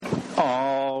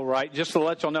All right, just to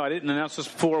let y'all know, I didn't announce this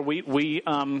before. We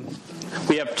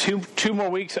have two more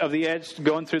weeks of the Edge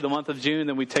going through the month of June.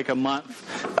 Then we take a month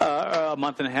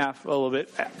and a half, a little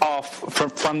bit off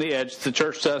from the Edge. The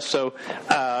church does so,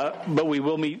 but we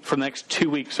will meet for the next 2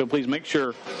 weeks. So please make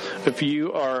sure if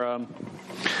you are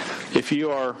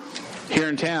here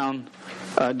in town,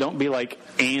 don't be like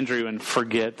Andrew and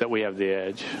forget that we have the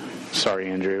Edge. Sorry,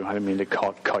 Andrew. I didn't mean to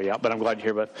call you out, but I'm glad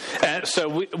you're here. But so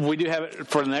we do have it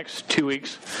for the next 2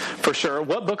 weeks for sure.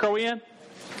 What book are we in?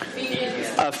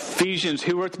 Ephesians.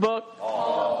 Who wrote the book?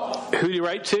 Paul. Who do you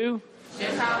write to?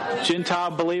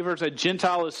 Gentile believers. A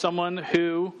Gentile is someone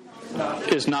who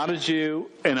is not a Jew,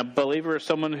 and a believer is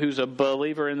someone who's a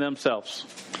believer in themselves.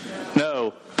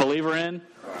 No, believer in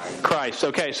Christ.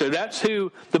 Okay, so that's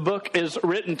who the book is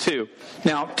written to.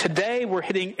 Now, today we're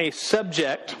hitting a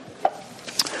subject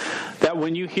that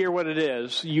when you hear what it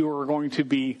is, you are going to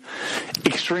be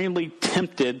extremely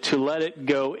tempted to let it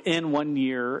go in one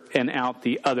ear and out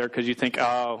the other because you think,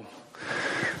 oh,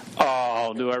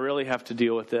 do I really have to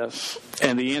deal with this?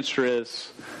 And the answer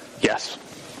is yes.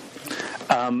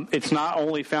 It's not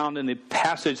only found in the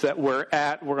passage that we're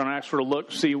at. We're going to sort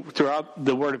of see throughout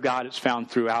the Word of God. It's found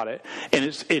throughout it, and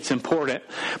it's important.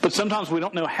 But sometimes we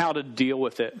don't know how to deal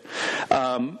with it,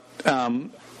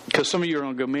 because some of you are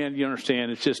going to go, man, you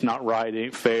understand? It's just not right. It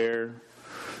ain't fair.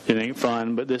 It ain't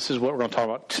fun. But this is what we're going to talk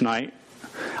about tonight.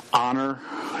 Honor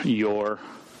your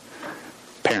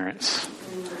parents.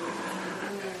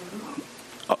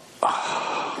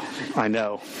 I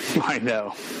know.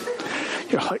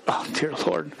 You're like, oh, dear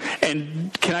Lord.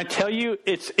 And can I tell you,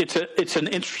 it's an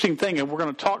interesting thing, and we're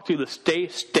going to talk through the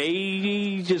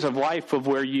stages of life of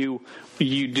where you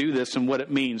do this and what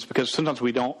it means, because sometimes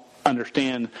we don't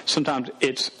understand. Sometimes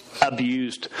it's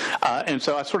abused. And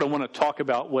so I sort of want to talk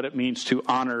about what it means to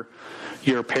honor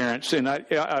your parents. And I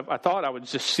thought I would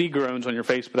just see groans on your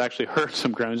face, but I actually heard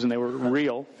some groans, and they were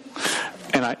real.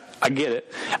 And I get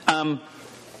it.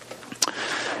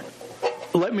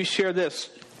 Let me share this.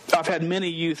 I've had many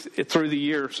youth through the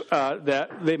years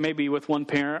that they may be with one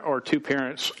parent or two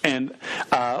parents, and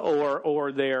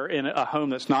or they're in a home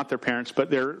that's not their parents, but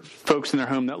they're folks in their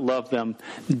home that love them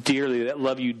dearly, that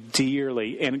love you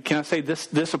dearly. And can I say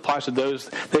this applies to those?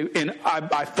 And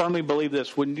I firmly believe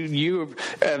this. When you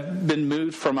have been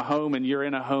moved from a home and you're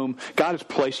in a home, God has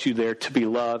placed you there to be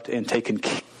loved and taken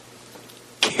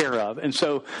care of. And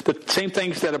so the same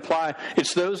things that apply,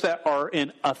 it's those that are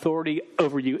in authority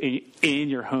over you in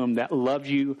your home, that love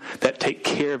you, that take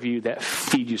care of you, that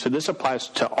feed you. So this applies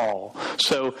to all.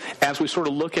 So as we sort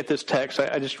of look at this text,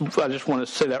 I just want to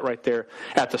say that right there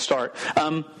at the start.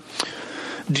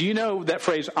 Do you know that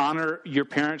phrase, honor your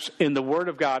parents, in the Word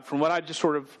of God? From what I just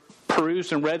sort of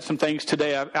perused and read some things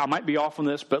today, I might be off on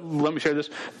this, but let me share this.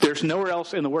 There's nowhere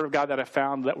else in the Word of God that I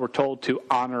found that we're told to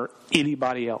honor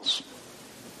anybody else.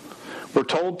 We're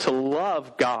told to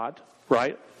love God,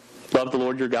 right? Love the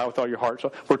Lord your God with all your heart.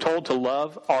 So we're told to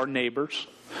love our neighbors.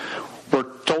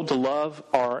 We're told to love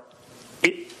our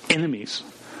enemies.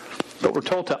 But we're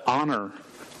told to honor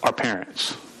our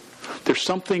parents. There's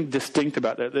something distinct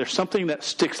about that. There's something that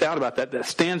sticks out about that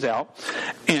stands out.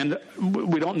 And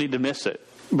we don't need to miss it,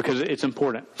 because it's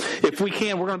important. If we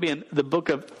can, we're going to be in the book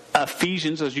of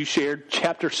Ephesians, as you shared,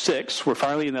 chapter 6. We're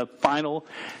finally in the final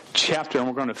chapter, and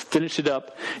we're going to finish it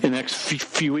up in the next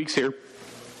few weeks here.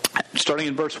 Starting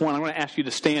in verse 1, I'm going to ask you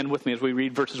to stand with me as we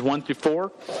read verses 1 through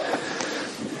 4.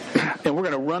 And we're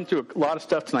going to run through a lot of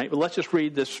stuff tonight, but let's just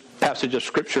read this passage of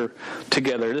Scripture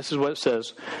together. This is what it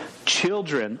says.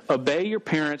 Children, obey your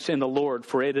parents in the Lord,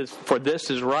 for this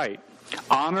is right.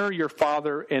 Honor your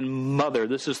father and mother.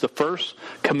 This is the first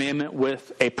commandment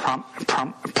with a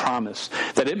promise,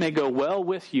 that it may go well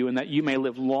with you and that you may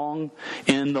live long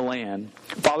in the land.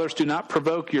 Fathers, do not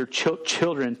provoke your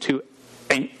children to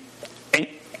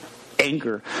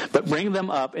anger, but bring them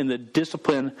up in the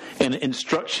discipline and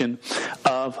instruction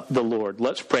of the Lord.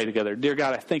 Let's pray together. Dear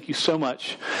God, I thank you so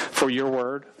much for your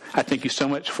word. I thank you so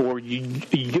much for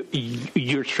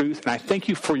your truth, and I thank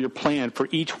you for your plan for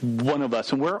each one of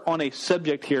us. And we're on a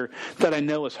subject here that I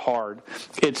know is hard.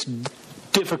 It's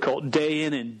difficult day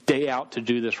in and day out to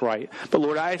do this right. But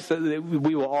Lord, I said that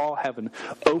we will all have an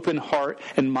open heart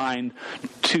and mind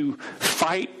to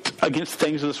fight against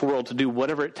things of this world, to do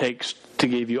whatever it takes to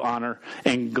give you honor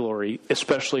and glory,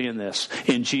 especially in this.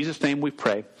 In Jesus' name we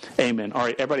pray. Amen. All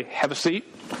right, everybody have a seat.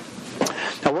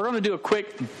 Now we're going to do a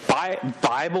quick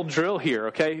Bible drill here,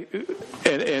 okay?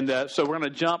 And so we're going to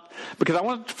jump, because I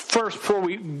want to first, before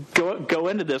we go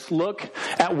into this, look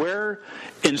at where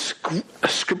in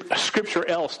Scripture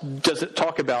else does it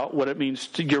talk about what it means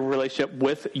to your relationship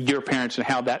with your parents and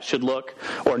how that should look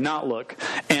or not look.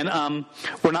 And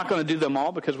we're not going to do them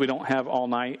all because we don't have all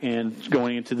night and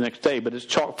going into the next day, but it's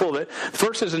chock full of it.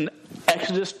 First is in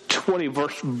Exodus 20,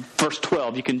 verse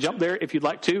 12. You can jump there if you'd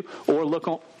like to, or look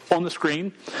on the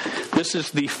screen. This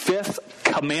is the 5th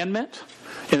commandment,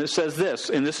 and it says this,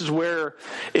 and this is where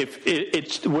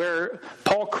it's where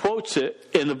Paul quotes it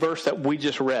in the verse that we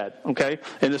just read, okay?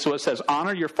 And this is what it says: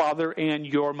 honor your father and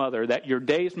your mother, that your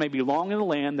days may be long in the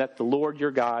land that the Lord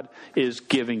your God is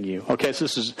giving you. Okay, so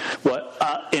this is what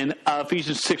in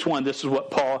Ephesians 6:1, this is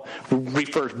what Paul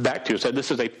refers back to. So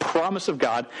this is a promise of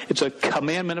God. It's a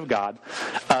commandment of God.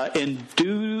 In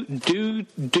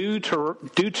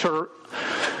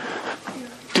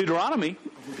Deuteronomy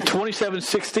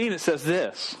 27:16, it says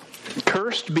this: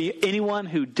 cursed be anyone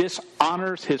who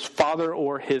dishonors his father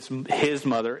or his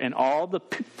mother, and all the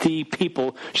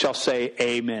people shall say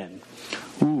amen.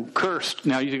 Ooh, cursed.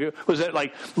 Now you go, was that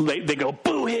like they go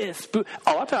boo hiss? Boo.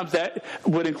 A lot of times that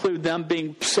would include them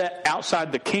being set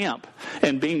outside the camp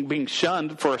and being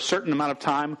shunned for a certain amount of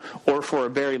time or for a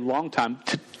very long time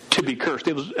to be cursed.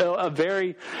 It was a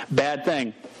very bad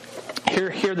thing.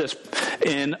 Hear this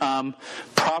in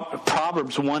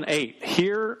Proverbs 1:8.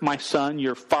 Hear, my son,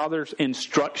 your father's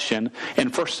instruction,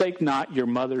 and forsake not your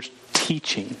mother's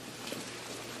teaching.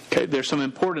 Okay, there's some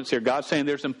importance here. God's saying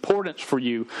there's importance for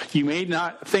you. You may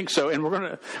not think so, and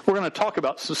we're gonna talk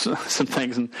about some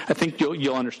things, and I think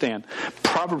you'll understand.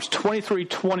 Proverbs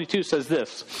 23:22 says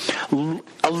this: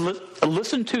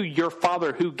 listen to your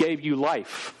father who gave you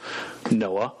life,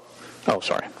 Noah. Oh,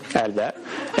 sorry, added that.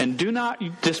 And do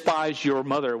not despise your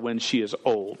mother when she is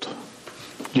old.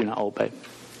 You're not old, babe.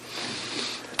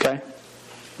 Okay?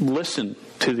 Listen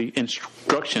to the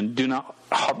instruction. Do not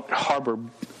harbor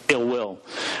ill will.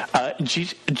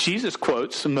 Jesus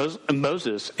quotes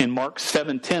Moses in Mark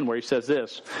 7:10, where he says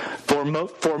this: For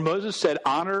Moses said,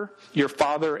 honor your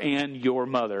father and your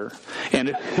mother, and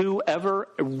whoever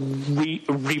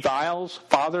reviles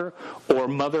father or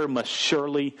mother must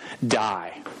surely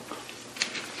die.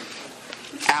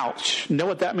 Ouch. Know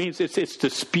what that means? It's to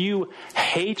spew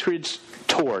hatred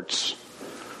towards.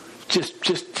 Just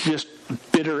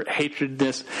bitter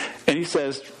hatredness. And he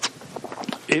says,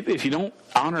 if you don't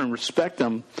honor and respect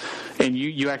them, and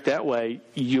you act that way,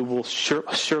 you will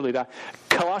surely die.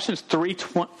 Colossians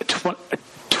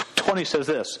 3:20 says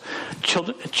this: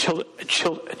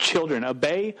 Children,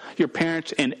 obey your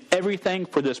parents in everything,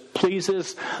 for this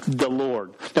pleases the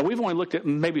Lord. Now, we've only looked at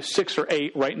maybe 6 or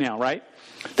 8 right now, right?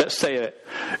 That say it.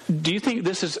 Do you think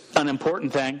this is an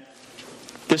important thing?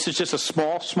 This is just a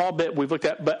small bit we've looked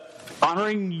at, but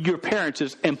honoring your parents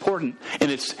is important, and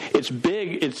it's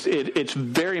big. It's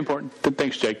very important.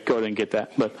 Thanks, Jake. Go ahead and get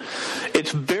that. But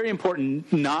it's very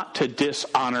important not to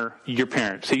dishonor your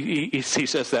parents. He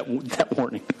says that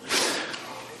warning.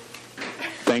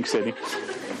 Thanks, Eddie.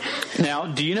 Now,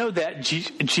 do you know that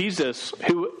Jesus,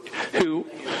 who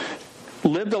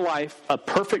lived a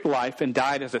perfect life, and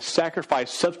died as a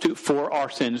sacrifice substitute for our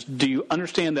sins, do you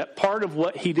understand that part of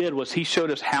what he did was he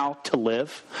showed us how to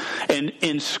live? And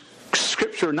in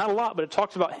Scripture, not a lot, but it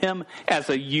talks about him as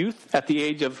a youth at the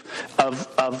age of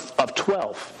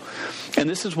 12. And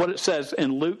this is what it says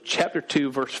in Luke chapter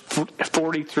 2, verse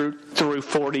 40 through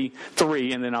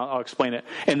 43, and then I'll explain it.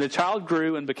 And the child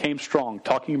grew and became strong,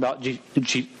 talking about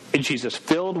Jesus,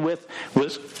 filled with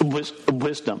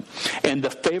wisdom, and the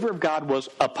favor of God was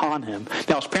upon him.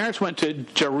 Now his parents went to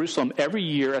Jerusalem every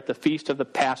year at the feast of the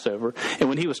Passover, and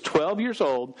when he was 12 years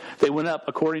old, they went up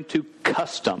according to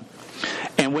custom.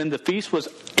 And when the feast was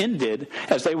ended,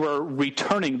 as they were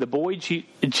returning, the boy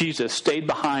Jesus stayed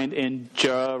behind in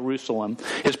Jerusalem.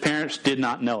 His parents did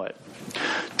not know it.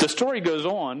 The story goes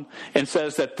on and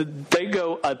says that they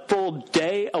go a full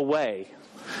day away,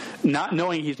 not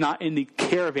knowing he's not in the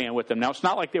caravan with them. Now, it's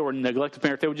not like they were neglected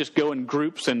parents. They would just go in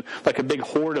groups, and like a big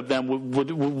horde of them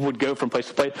would go from place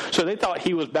to place. So they thought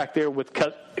he was back there with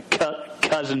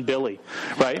cousin Billy,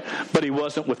 right? But he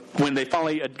wasn't with. When they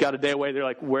finally got a day away, they're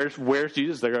like, "Where's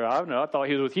Jesus?" They go, "I don't know. I thought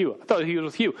he was with you. I thought he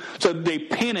was with you." So they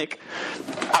panic.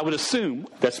 I would assume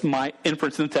that's my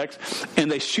inference in the text,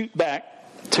 and they shoot back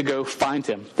to go find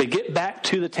him. They get back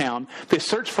to the town. They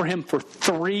search for him for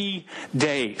 3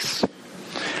 days.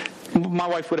 My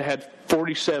wife would have had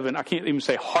 47, I can't even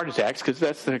say heart attacks, because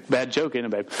that's a bad joke,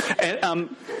 isn't it, babe?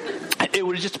 And it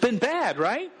would have just been bad,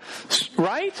 right?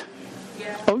 Right?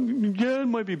 Oh, yeah, it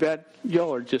might be bad.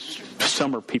 Y'all are just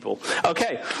summer people.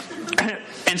 Okay.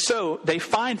 And so they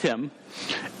find him,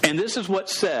 and this is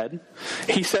what's said.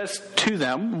 He says to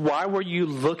them, "Why were you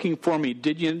looking for me?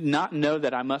 Did you not know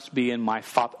that I must be in my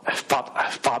father's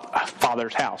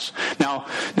house?" Now,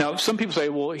 some people say,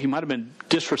 well, he might have been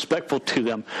disrespectful to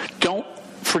them. Don't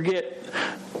forget,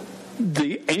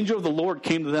 the angel of the Lord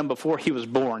came to them before he was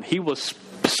born. He was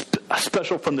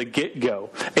special from the get-go,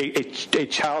 a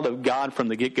child of God from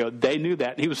the get-go. They knew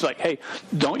that. He was like, hey,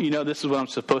 don't you know this is what I'm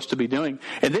supposed to be doing?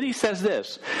 And then he says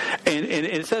this, and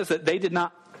it says that they did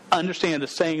not understand the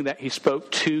saying that he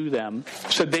spoke to them,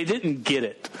 so they didn't get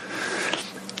it.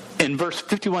 In verse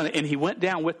 51, and he went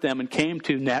down with them and came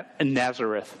to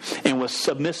Nazareth and was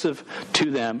submissive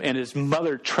to them. And his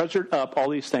mother treasured up all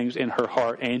these things in her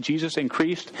heart. And Jesus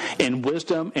increased in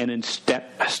wisdom and in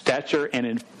stature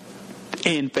and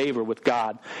in favor with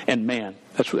God and man.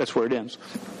 That's where it ends.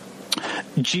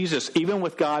 Jesus, even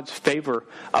with God's favor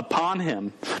upon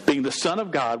him, being the Son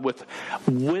of God with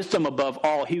wisdom above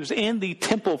all, he was in the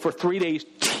temple for 3 days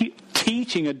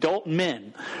teaching adult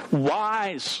men,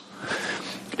 wise.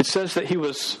 It says that he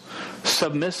was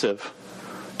submissive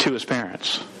to his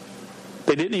parents.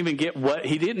 They didn't even get what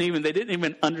they didn't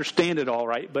even understand it all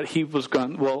right, but he was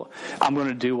going, well, I'm going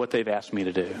to do what they've asked me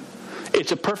to do.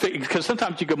 It's a perfect, because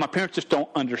sometimes you go, my parents just don't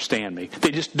understand me.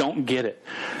 They just don't get it.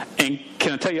 And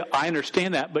can I tell you, I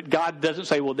understand that, but God doesn't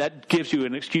say, well, that gives you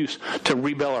an excuse to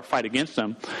rebel or fight against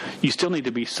them. You still need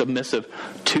to be submissive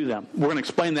to them. We're going to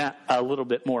explain that a little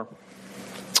bit more.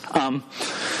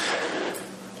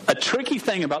 A tricky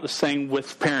thing about this thing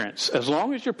with parents, as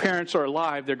long as your parents are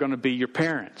alive, they're going to be your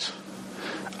parents.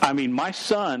 I mean, my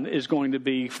son is going to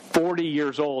be 40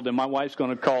 years old, and my wife's going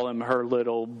to call him her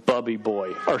little bubby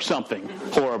boy or something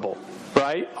horrible,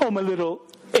 right? Oh, my little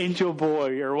angel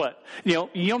boy or what? You know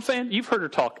what I'm saying? You've heard her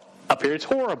talk up here. It's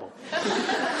horrible.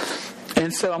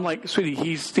 And so I'm like, sweetie,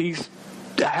 he's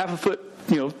half a foot,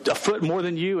 a foot more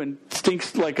than you and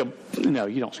stinks like a... No,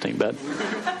 you don't stink, bud.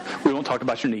 We won't talk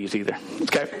about your knees either.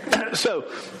 Okay? So...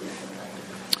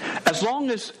 as long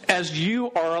as you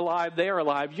are alive, they are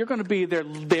alive, you're going to be their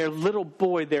little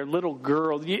boy, their little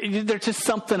girl. There's just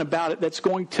something about it that's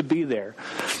going to be there.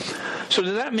 So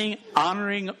does that mean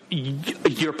honoring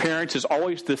your parents is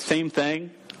always the same thing?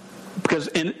 Because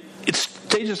in its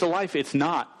stages of life, it's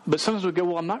not. But sometimes we go,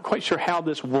 well, I'm not quite sure how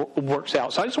this works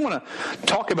out. So I just want to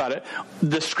talk about it.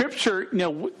 The scripture,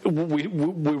 we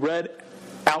read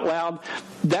out loud,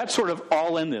 that's sort of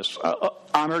all in this.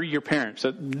 Honor your parents.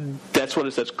 That's what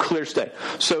it says, clear stay.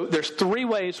 So there's 3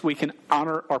 ways we can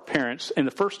honor our parents. And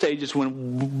the first stage is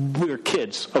when we're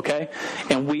kids, okay?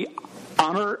 And we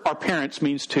honor our parents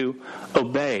means to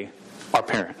obey our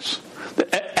parents.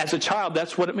 As a child,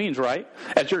 that's what it means, right?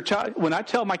 As your child, when I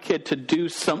tell my kid to do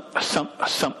something,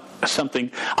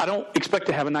 I don't expect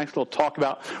to have a nice little talk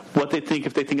about what they think,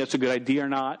 if they think that's a good idea or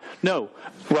not. No,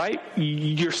 right?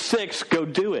 You're 6, go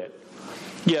do it.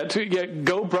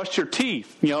 Go brush your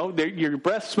teeth. Your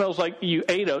breath smells like you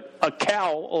ate a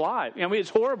cow alive. I mean, it's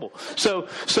horrible. So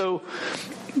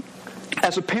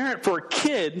as a parent for a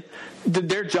kid,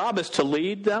 their job is to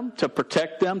lead them, to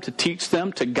protect them, to teach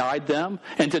them, to guide them,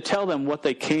 and to tell them what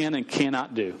they can and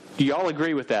cannot do. Do y'all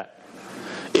agree with that?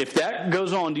 If that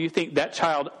goes on, do you think that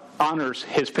child honors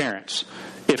his parents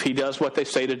if he does what they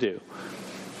say to do?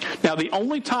 Now, the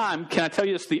only time, can I tell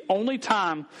you this, the only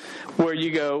time where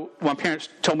you go, my parents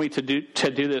told me to do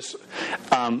this,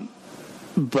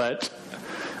 but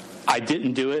I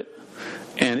didn't do it,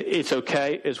 and it's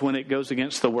okay, is when it goes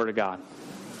against the Word of God.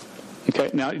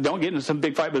 Okay, now don't get into some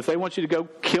big fight, but if they want you to go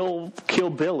kill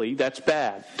Billy, that's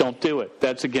bad. Don't do it.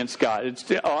 That's against God.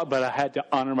 But I had to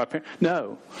honor my parents.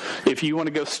 No. If you want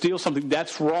to go steal something,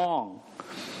 that's wrong.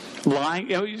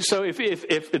 Lying. So if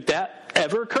that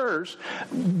ever occurs,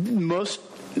 most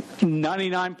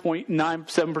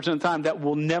 99.97% of the time that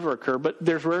will never occur, but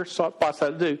there's rare spots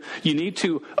that do. You need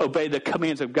to obey the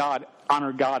commands of God,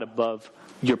 honor God above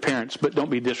your parents, but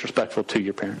don't be disrespectful to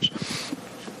your parents.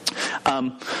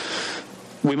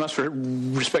 We must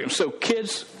respect them. So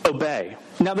kids, obey.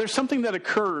 Now there's something that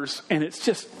occurs, and it's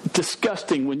just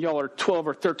disgusting when y'all are 12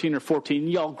 or 13 or 14.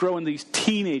 Y'all grow in these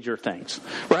teenager things,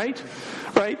 right?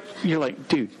 Right? You're like,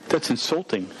 dude, that's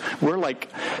insulting. We're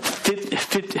like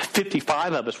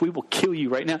 55 of us. We will kill you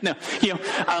right now. No,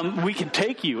 we can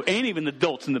take you, and even the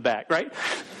adults in the back, right?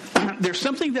 There's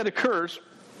something that occurs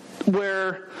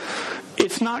where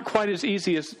it's not quite as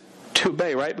easy as to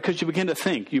obey, right? Because you begin to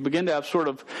think. You begin to have sort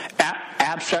of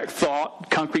abstract thought,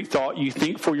 concrete thought. You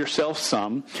think for yourself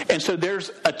some. And so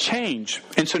there's a change.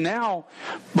 And so now,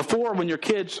 before when your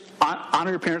kids,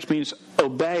 honor your parents means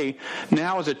obey.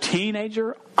 Now as a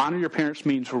teenager, honor your parents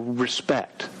means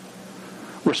respect.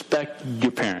 Respect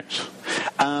your parents.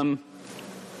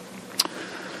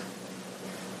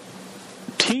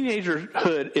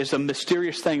 Teenagerhood is a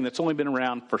mysterious thing that's only been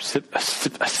around for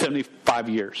 75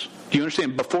 years. Do you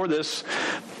understand? Before this,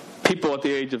 people at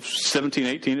the age of 17,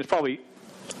 18, it's probably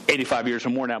 85 years or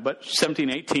more now, but 17,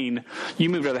 18, you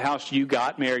moved out of the house, you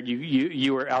got married,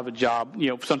 you were out of a job,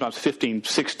 sometimes 15,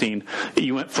 16.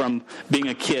 You went from being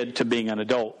a kid to being an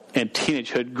adult, and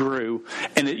teenagehood grew.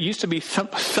 And it used to be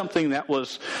something that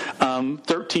was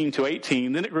 13 to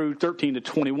 18, then it grew 13 to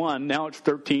 21, now it's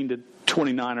 13 to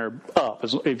 29 or up,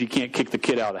 if you can't kick the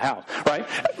kid out of the house, right?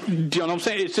 Do you know what I'm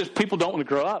saying? It's just people don't want to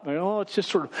grow up. It's just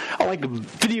sort of, I like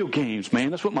video games, man.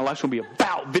 That's what my life's going to be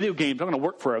about, video games. I'm going to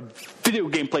work for a video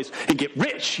game place and get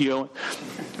rich, You're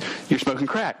smoking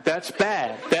crack. That's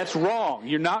bad. That's wrong.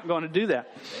 You're not going to do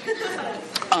that.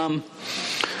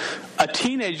 A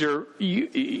teenager,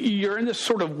 you're in this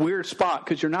sort of weird spot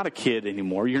because you're not a kid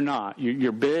anymore. You're not.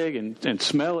 You're big and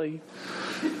smelly.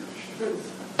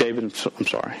 David, I'm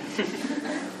sorry.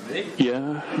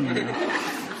 Yeah.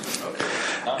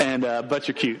 And but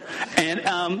you're cute. And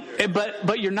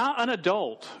but you're not an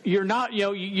adult. You're not.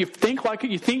 You think like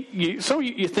you think. You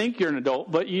think you're an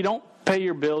adult, but you don't pay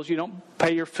your bills. You don't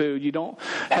pay your food. You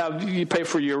pay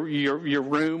for your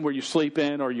room where you sleep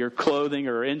in, or your clothing,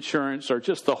 or insurance, or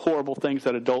just the horrible things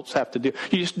that adults have to do.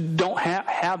 You just don't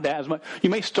have that as much. You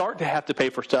may start to have to pay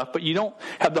for stuff, but you don't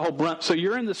have the whole brunt. So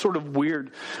you're in this sort of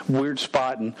weird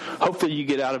spot, and hopefully you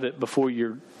get out of it before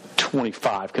you're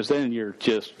 25, because then you're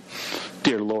just,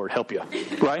 dear Lord, help you,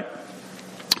 right?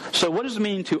 So what does it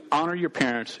mean to honor your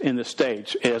parents in this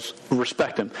stage? Is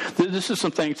respect them. This is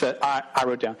some things that I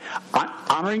wrote down.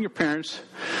 Honoring your parents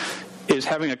is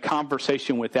having a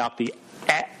conversation without the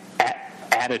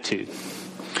attitude.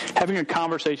 Having a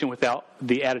conversation without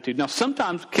the attitude. Now,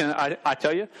 sometimes, I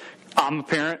tell you, I'm a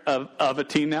parent of a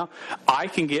teen now. I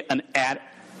can get an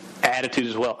attitude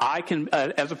as well. I can,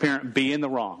 as a parent, be in the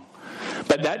wrong.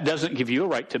 But that doesn't give you a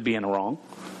right to be in the wrong.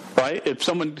 Right? If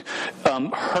someone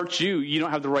hurts you, you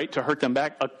don't have the right to hurt them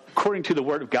back. According to the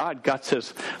Word of God, God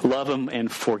says, love them and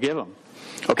forgive them.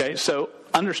 Okay? So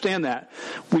understand that.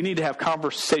 We need to have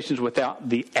conversations without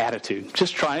the attitude.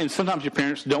 Just try. And sometimes your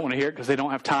parents don't want to hear it because they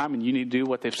don't have time, and you need to do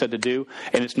what they've said to do.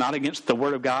 And it's not against the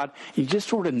Word of God. You just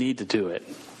sort of need to do it.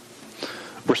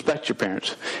 Respect your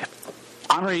parents.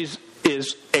 Honor is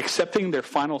accepting their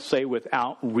final say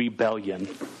without rebellion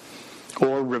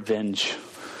or revenge.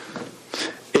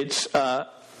 It's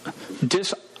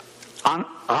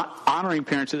honoring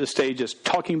parents at this stage is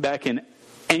talking back in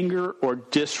anger or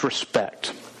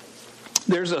disrespect.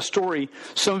 There's a story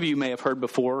some of you may have heard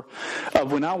before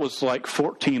of when I was like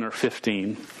 14 or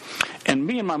 15. And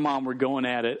me and my mom were going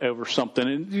at it over something.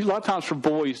 And a lot of times for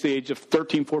boys, the age of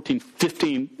 13, 14,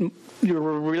 15, your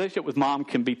relationship with mom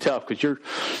can be tough because you're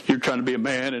trying to be a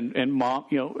man and mom,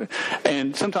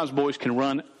 and sometimes boys can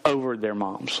run over their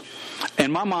moms.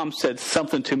 And my mom said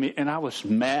something to me, and I was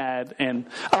mad. And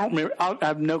I don't remember. I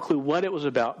have no clue what it was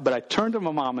about. But I turned to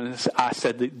my mom and I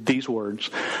said these words.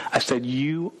 I said,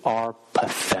 "You are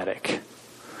pathetic."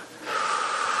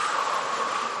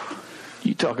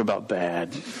 You talk about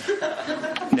bad.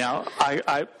 Now,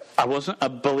 I wasn't a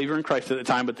believer in Christ at the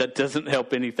time, but that doesn't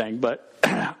help anything. But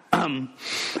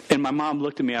and my mom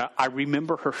looked at me. I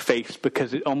remember her face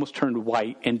because it almost turned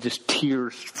white and just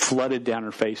tears flooded down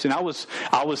her face. And I was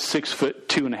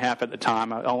 6'2.5" at the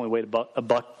time. I only weighed about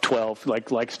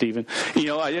 $112, like Stephen.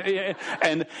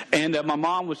 And my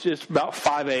mom was just about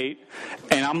 5'8",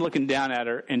 and I'm looking down at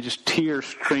her, and just tears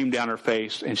streamed down her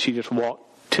face, and she just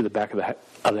walked to the back of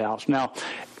the house. Now,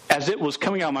 as it was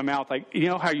coming out of my mouth, like,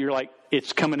 how you're like,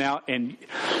 it's coming out and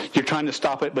you're trying to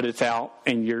stop it, but it's out,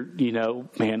 and you're,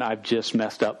 man, I've just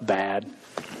messed up bad.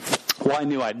 Well, I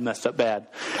knew I'd messed up bad,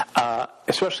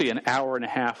 especially an hour and a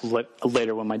half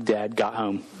later when my dad got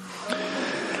home.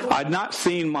 I had not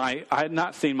seen my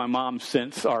mom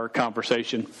since our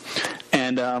conversation,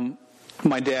 and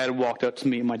my dad walked up to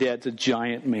me. My dad's a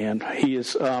giant man. He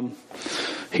is.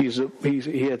 He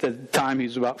at the time he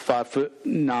was about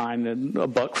 5'9" and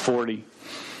 $140,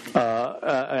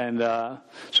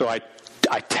 so I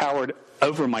towered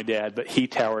over my dad, but he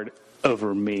towered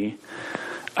over me.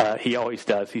 He always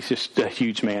does. He's just a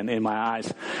huge man in my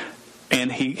eyes. And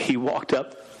he walked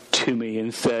up to me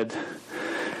and said,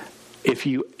 "If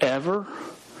you ever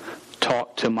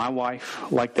talk to my wife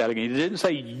like that again," he didn't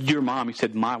say your mom. He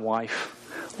said my wife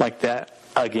like that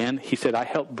again. He said, I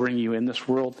helped bring you in this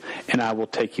world, and I will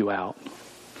take you out.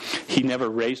 He never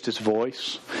raised his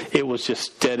voice. It was just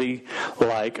steady,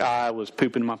 like I was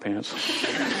pooping my pants.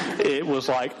 It was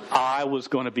like I was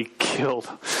going to be killed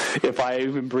if I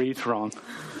even breathed wrong.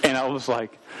 And I was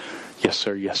like, yes,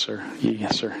 sir, yes, sir,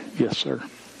 yes, sir, yes, sir.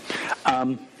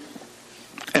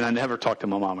 And I never talked to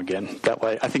my mom again that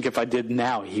way. I think if I did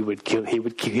now, he would kill me. He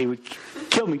would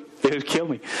kill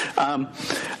me.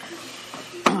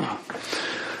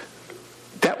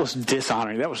 That was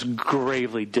dishonoring. That was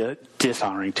gravely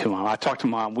dishonoring to Mom. I talked to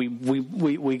Mom.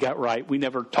 We got right. We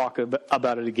never talked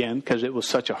about it again because it was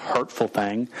such a hurtful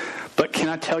thing. But can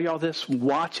I tell y'all this?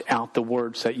 Watch out the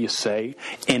words that you say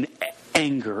in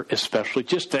anger, especially.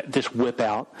 Just whip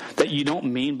out that you don't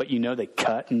mean, but you know they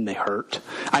cut and they hurt.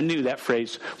 I knew that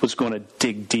phrase was going to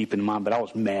dig deep in Mom, but I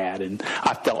was mad and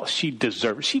I felt she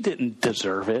deserved it. She didn't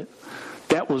deserve it.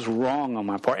 That was wrong on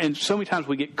my part. And so many times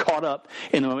we get caught up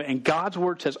in the moment. And God's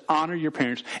word says, honor your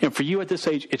parents. And for you at this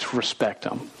age, it's respect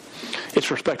them.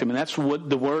 It's respect them. And that's what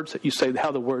the words that you say,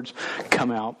 how the words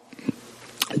come out.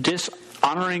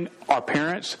 Dishonoring our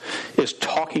parents is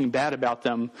talking bad about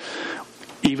them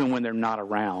even when they're not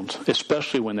around,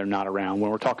 especially when they're not around.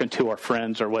 When we're talking to our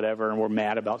friends or whatever and we're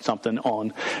mad about something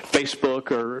on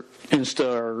Facebook or Insta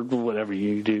or whatever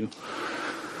you do.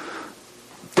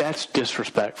 That's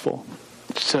disrespectful.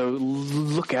 So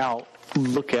look out.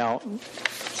 Look out.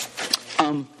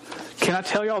 Can I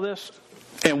tell you all this?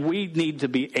 And we need to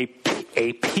be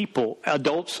a people,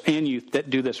 adults and youth, that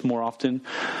do this more often.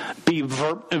 Be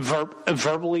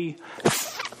verbally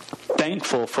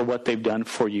thankful for what they've done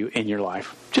for you in your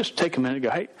life. Just take a minute and go,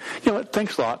 hey, you know what?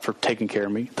 Thanks a lot for taking care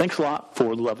of me. Thanks a lot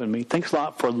for loving me. Thanks a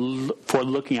lot for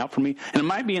looking out for me. And it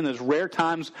might be in those rare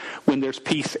times when there's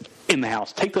peace in the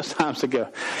house. Take those times to go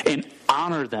and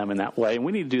honor them in that way. And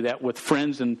we need to do that with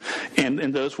friends and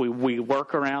those we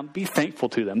work around. Be thankful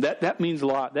to them. That means a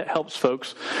lot. That helps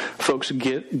folks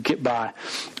get by.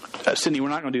 Cindy, we're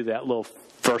not going to do that little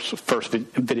first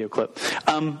video clip.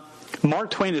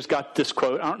 Mark Twain has got this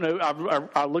quote. I don't know.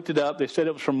 I looked it up. They said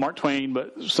it was from Mark Twain,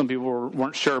 but some people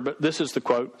weren't sure. But this is the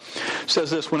quote. It says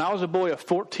this: when I was a boy of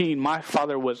 14, my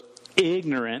father was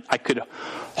ignorant. I could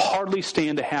hardly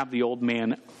stand to have the old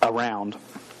man around.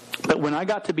 But when I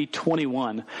got to be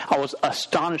 21, I was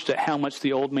astonished at how much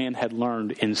the old man had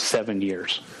learned in 7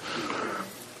 years.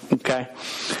 Okay?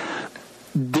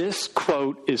 This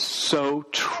quote is so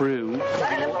true.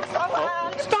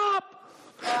 Oh, stop!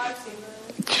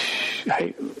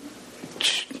 Hey,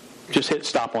 just hit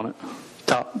stop on it.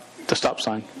 The stop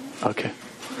sign. Okay.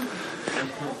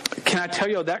 Can I tell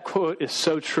you, that quote is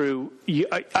so true.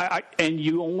 And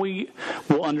you only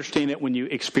will understand it when you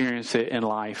experience it in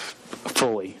life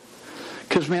fully.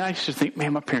 Because, man, I used to think,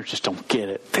 man, my parents just don't get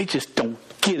it. They just don't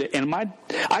get it. And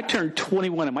I turned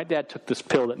 21, and my dad took this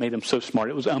pill that made him so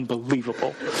smart. It was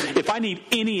unbelievable. If I need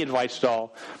any advice at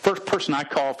all, first person I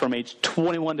call from age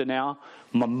 21 to now,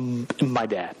 my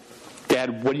dad.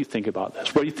 Dad, what do you think about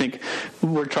this? What do you think?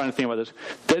 We're trying to think about this.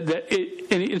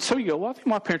 And so you go, well, I think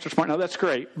my parents are smart. No, that's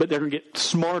great, but they're going to get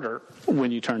smarter when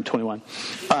you turn 21.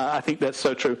 I think that's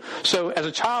so true. So as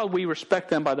a child, we respect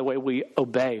them by the way we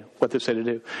obey what they say to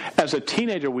do. As a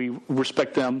teenager, we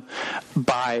respect them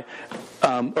by,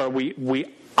 or we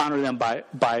honor them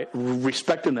by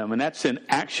respecting them. And that's in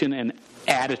action and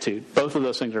attitude. Both of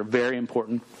those things are very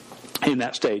important in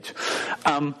that stage.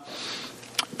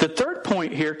 The third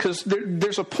point here, because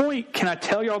there's a point, can I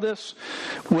tell you all this?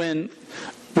 When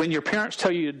your parents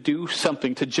tell you to do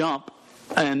something, to jump,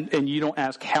 and you don't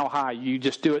ask how high, you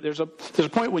just do it. There's a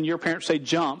point when your parents say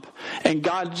jump, and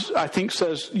God, I think,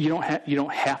 says you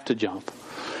don't have to jump.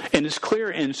 And it's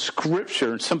clear in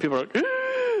Scripture, and some people are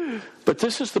like, but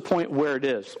this is the point where it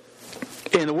is.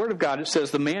 In the Word of God, it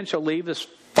says, the man shall leave his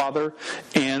father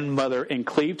and mother and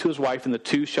cleave to his wife, and the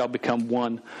two shall become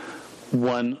one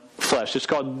flesh. It's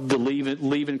called the leave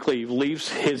and cleave. Leaves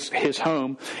his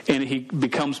home and he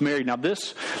becomes married. Now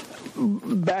this,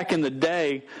 back in the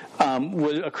day,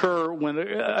 would occur when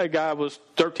a guy was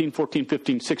 13, 14,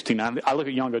 15, 16. I look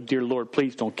at y'all and go, dear Lord,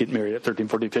 please don't get married at 13,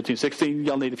 14, 15, 16.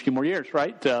 Y'all need a few more years,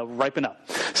 right, to ripen up.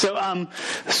 So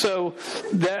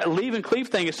that leave and cleave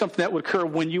thing is something that would occur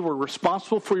when you were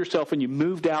responsible for yourself and you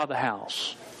moved out of the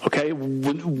house. Okay,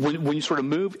 when you sort of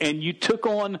moved and you took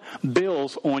on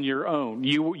bills on your own,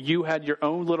 you had your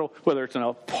own little, whether it's an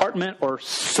apartment or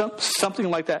something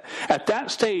like that. At that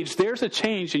stage, there's a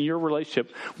change in your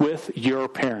relationship with your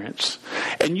parents,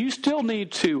 and you still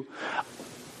need to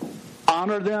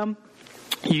honor them.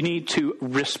 You need to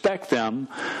respect them,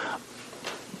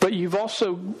 but you've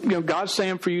also, God's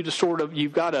saying for you to sort of,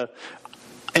 you've got to.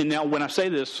 And now, when I say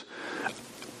this,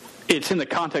 it's in the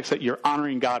context that you're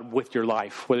honoring God with your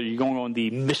life, whether you're going on the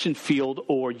mission field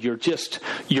or you're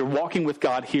walking with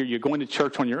God here, you're going to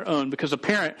church on your own. Because a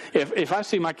parent, if I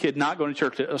see my kid not going to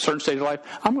church at a certain stage of life,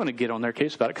 I'm going to get on their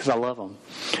case about it because I love them.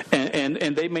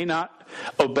 And they may not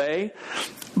obey,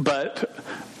 but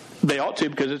they ought to,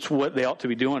 because it's what they ought to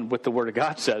be doing, what the Word of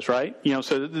God says, right?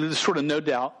 So there's sort of no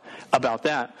doubt about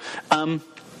that.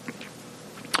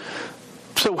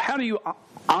 So how do you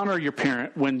honor your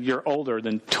parent when you're older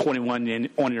than 21 and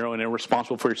on your own and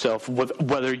responsible for yourself,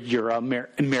 whether you're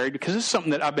married? Because this is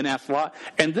something that I've been asked a lot.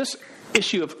 And this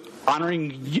issue of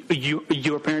honoring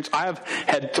your parents, I have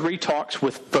had 3 talks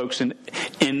with folks, and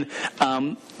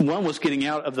one was getting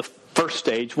out of the first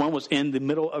stage, one was in the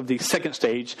middle of the second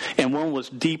stage, and one was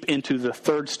deep into the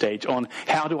third stage on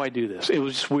how do I do this. It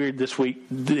was just weird this week.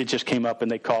 It just came up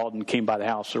and they called and came by the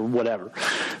house or whatever.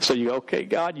 So you go, okay,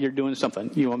 God, you're doing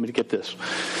something. You want me to get this.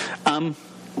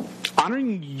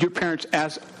 Honoring your parents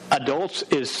as adults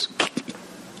is,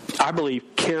 I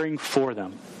believe, caring for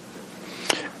them.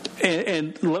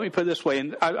 And let me put it this way,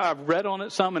 and I've read on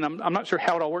it some, and I'm not sure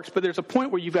how it all works, but there's a point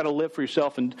where you've got to live for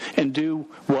yourself and do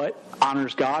what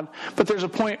honors God. But there's a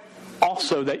point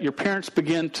also that your parents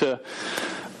begin to,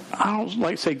 I don't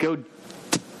like to say go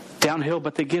downhill,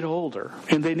 but they get older,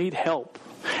 and they need help.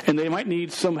 And they might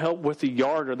need some help with the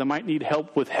yard, or they might need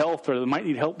help with health, or they might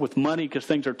need help with money because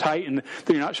things are tight and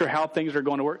they're not sure how things are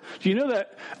going to work. Do you know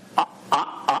that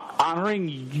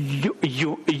honoring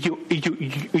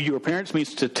your parents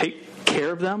means to take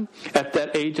care of them at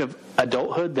that age of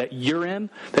adulthood that you're in,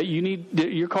 that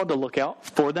you're called to look out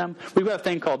for them? We've got a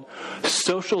thing called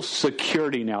Social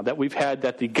Security now that we've had,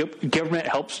 that the government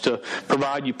helps to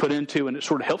provide, you put into, and it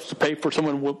sort of helps to pay for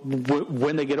someone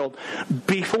when they get old.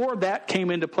 Before that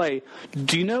came into play,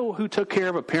 do you know who took care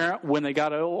of a parent when they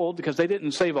got old? Because they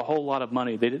didn't save a whole lot of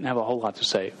money. They didn't have a whole lot to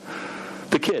save.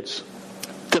 The kids.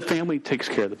 The family takes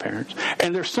care of the parents.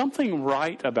 And there's something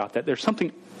right about that. There's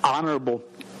something honorable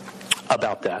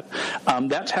about that.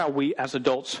 That's how we, as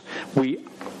adults, we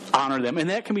honor them. And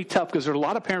that can be tough because there are a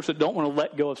lot of parents that don't want to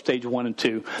let go of stage 1 and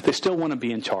 2. They still want to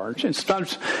be in charge. And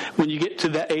sometimes when you get to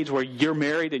that age where you're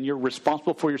married and you're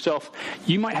responsible for yourself,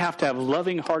 you might have to have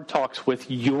loving, hard talks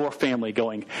with your family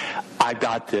going, I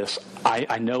got this.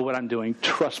 I know what I'm doing.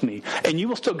 Trust me. And you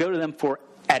will still go to them for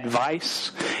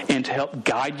advice and to help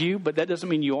guide you, but that doesn't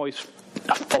mean you always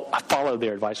follow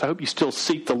their advice. I hope you still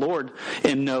seek the Lord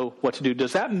and know what to do.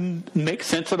 Does that make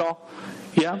sense at all?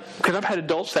 Yeah? Because I've had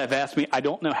adults that have asked me, I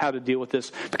don't know how to deal with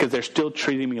this because they're still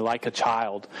treating me like a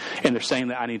child, and they're saying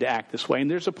that I need to act this way.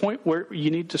 And there's a point where you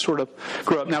need to sort of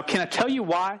grow up. Now, can I tell you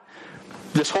why?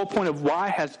 This whole point of why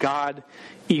has God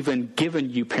even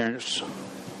given you parents?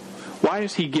 Why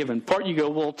is he given? Part you go,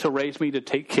 well, to raise me, to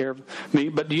take care of me.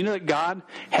 But do you know that God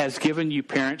has given you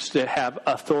parents that have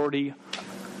authority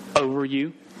over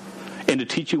you and to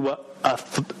teach you what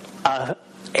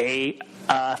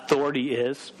authority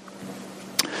is?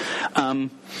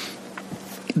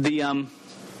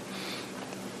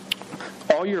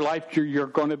 All your life, you're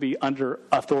going to be under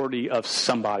authority of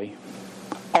somebody.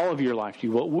 All of your life,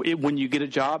 you will. When you get a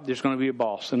job, there's going to be a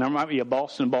boss, and there might be a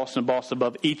boss and a boss and a boss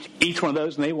above each one of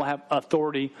those, and they will have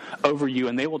authority over you,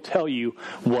 and they will tell you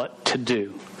what to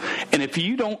do. And if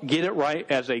you don't get it right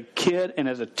as a kid and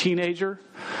as a teenager,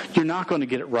 you're not going to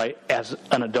get it right as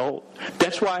an adult.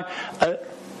 That's why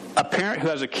a parent who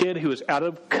has a kid who is out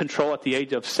of control at the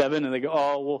age of 7, and they go,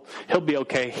 oh, well, he'll be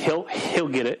okay. He'll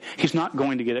get it. He's not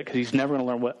going to get it because he's never going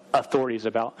to learn what authority is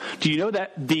about. Do you know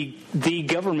that the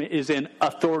government is in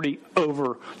authority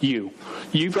over you?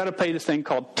 You've got to pay this thing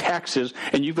called taxes,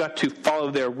 and you've got to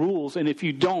follow their rules. And if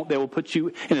you don't, they will put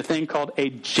you in a thing called a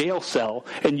jail cell,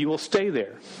 and you will stay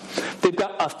there. They've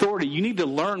got authority. You need to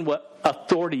learn what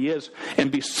authority is and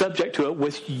be subject to it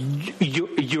with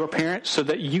your parents so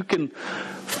that you can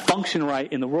function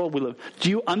right in the world we live. Do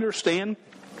you understand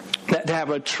that to have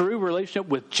a true relationship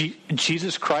with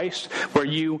Jesus Christ, where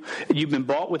you've been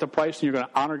bought with a price and you're going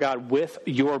to honor God with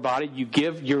your body, you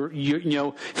give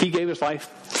He gave His life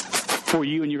for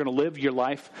you and you're going to live your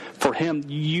life for Him.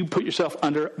 You put yourself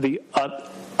under the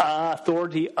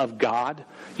authority of God.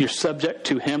 You're subject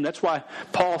to Him. That's why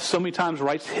Paul so many times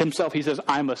writes himself, he says,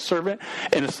 I'm a servant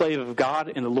and a slave of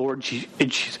God and the Lord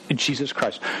Jesus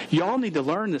Christ. Y'all need to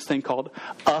learn this thing called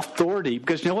authority,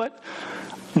 because you know what?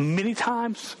 Many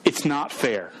times it's not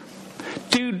fair.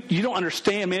 Dude, you don't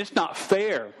understand, man. It's not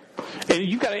fair. And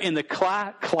you've got it in the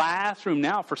classroom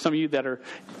now for some of you that are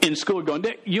in school going,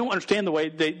 you don't understand the way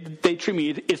they treat me.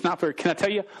 It's not fair. Can I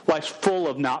tell you, life's full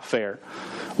of not fair.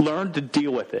 Learn to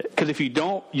deal with it. Because if you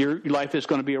don't, your life is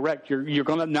going to be a wreck. You're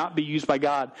going to not be used by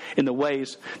God in the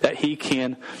ways that He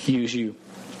can use you.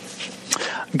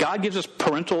 God gives us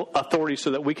parental authority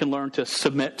so that we can learn to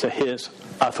submit to His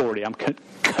authority. I'm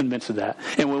convinced of that.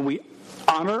 And when we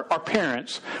honor our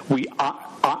parents, we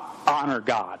honor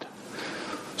God.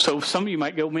 So some of you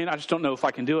might go, man, I just don't know if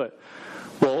I can do it.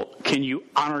 Well, can you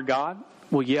honor God?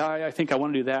 Well, yeah, I think I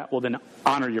want to do that. Well, then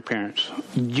honor your parents.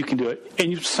 You can do it.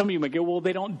 And some of you might go, well,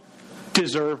 they don't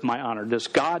deserve my honor. Does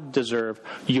God deserve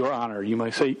your honor? You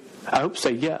might say, I hope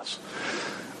say yes.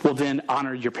 Well, then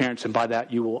honor your parents, and by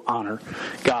that you will honor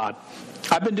God.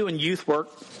 I've been doing youth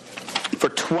work for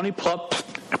 20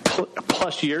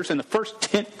 plus years. In the first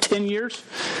 10 years,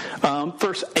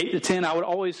 first 8 to 10, I would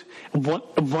always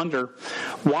wonder,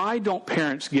 why don't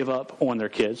parents give up on their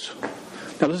kids?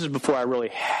 Now, this is before I really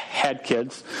had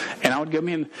kids. And I would go,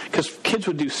 man, because kids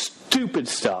would do stupid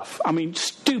stuff. I mean,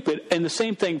 stupid. And the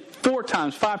same thing 4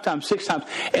 times, 5 times, 6 times.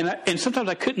 And sometimes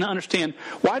I couldn't understand,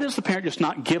 why does the parent just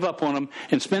not give up on them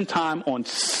and spend time on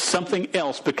something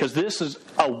else? Because this is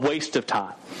a waste of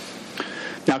time.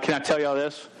 Now, can I tell y'all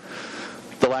this?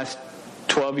 The last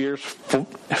 12 years,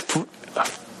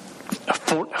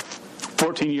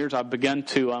 14 years, I've begun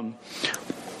to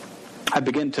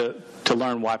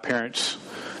learn why parents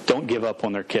don't give up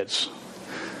on their kids.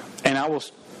 And I will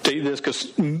say this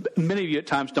because many of you at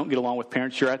times don't get along with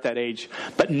parents. You're at that age.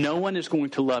 But no one is going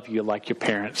to love you like your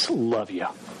parents love you.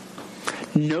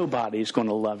 Nobody is going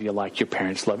to love you like your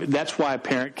parents love you. That's why a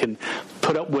parent can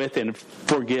put up with and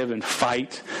forgive and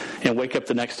fight and wake up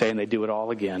the next day and they do it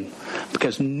all again.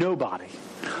 Because nobody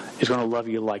is going to love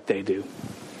you like they do.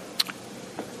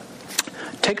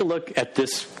 Take a look at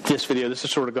this video. This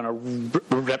is sort of going to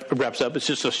wrap up. It's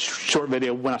just a short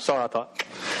video. When I saw it, I thought,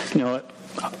 you know what?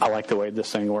 I like the way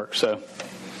this thing works. So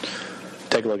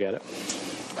take a look at it.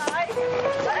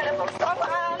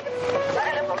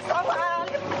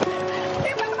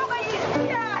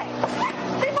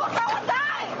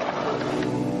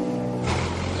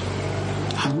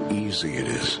 How easy it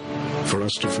is for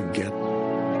us to forget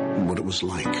what it was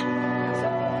like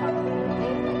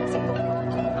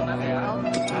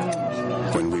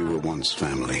when we were once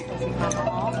family.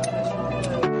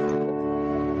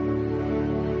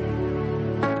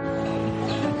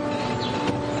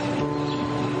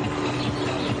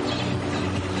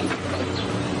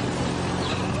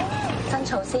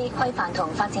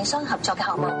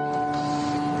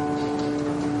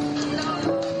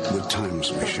 The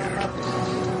times we shared.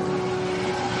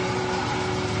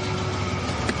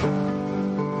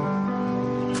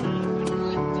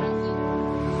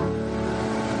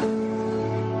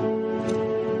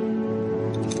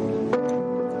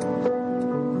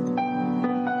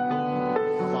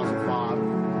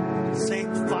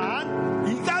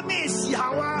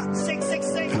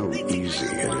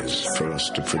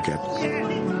 To forget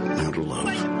how to love.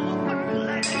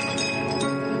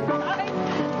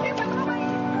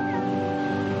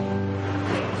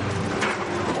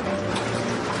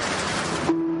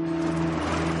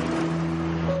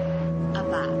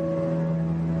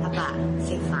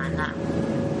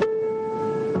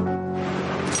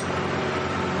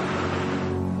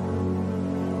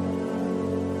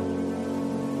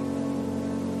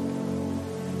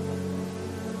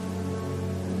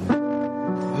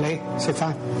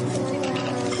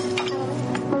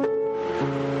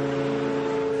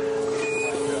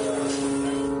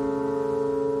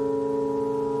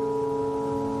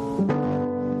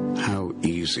 How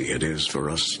easy it is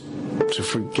for us to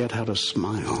forget how to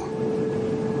smile.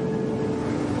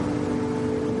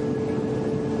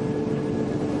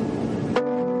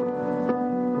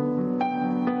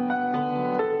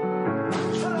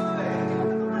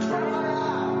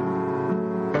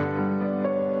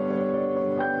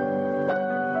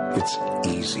 It's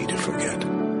easy to forget.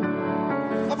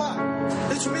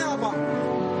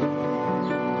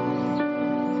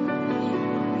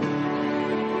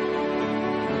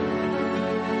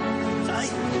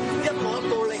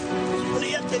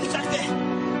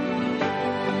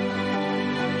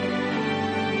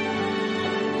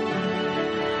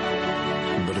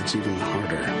 But it's even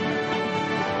harder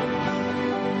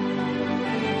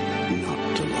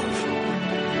not to love.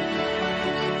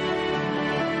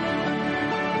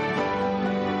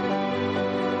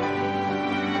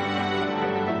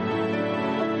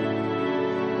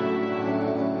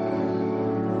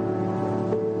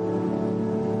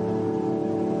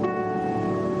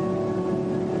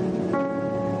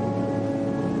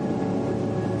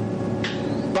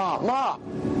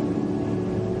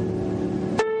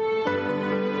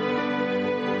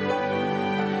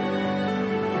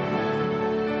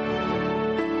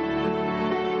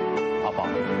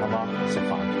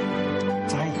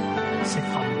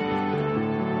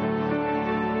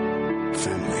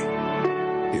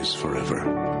 Family is forever.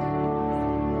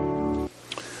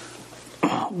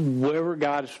 wherever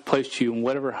God has placed you, in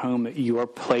whatever home that you are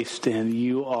placed in,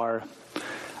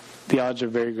 the odds are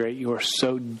very great. You are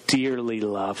so dearly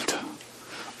loved.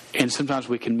 And sometimes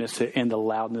we can miss it in the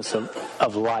loudness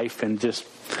of life and just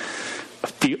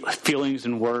feelings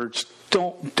and words.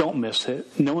 Don't miss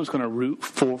it. No one's going to root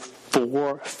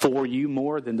for you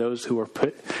more than those who are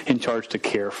put in charge to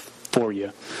care for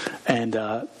you. And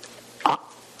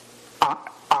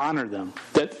honor them.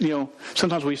 That,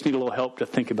 sometimes we just need a little help to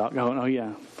think about going, oh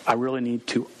yeah, I really need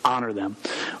to honor them.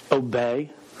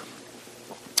 Obey,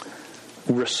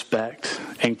 respect,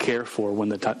 and care for when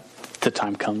the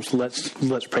time comes.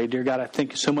 Let's pray. Dear God, I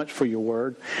thank you so much for your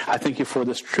word. I thank you for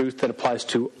this truth that applies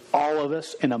to all of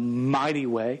us in a mighty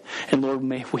way. And Lord,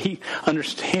 may we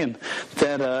understand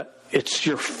that it's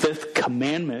your fifth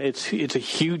commandment. It's a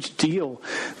huge deal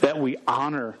that we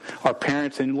honor our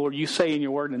parents. And Lord, you say in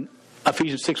your word in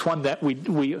Ephesians 6:1 that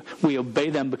we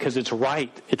obey them because it's right.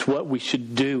 It's what we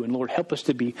should do. And Lord, help us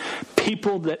to be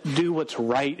people that do what's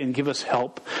right and give us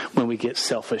help when we get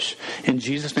selfish. In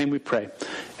Jesus' name we pray.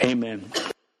 Amen.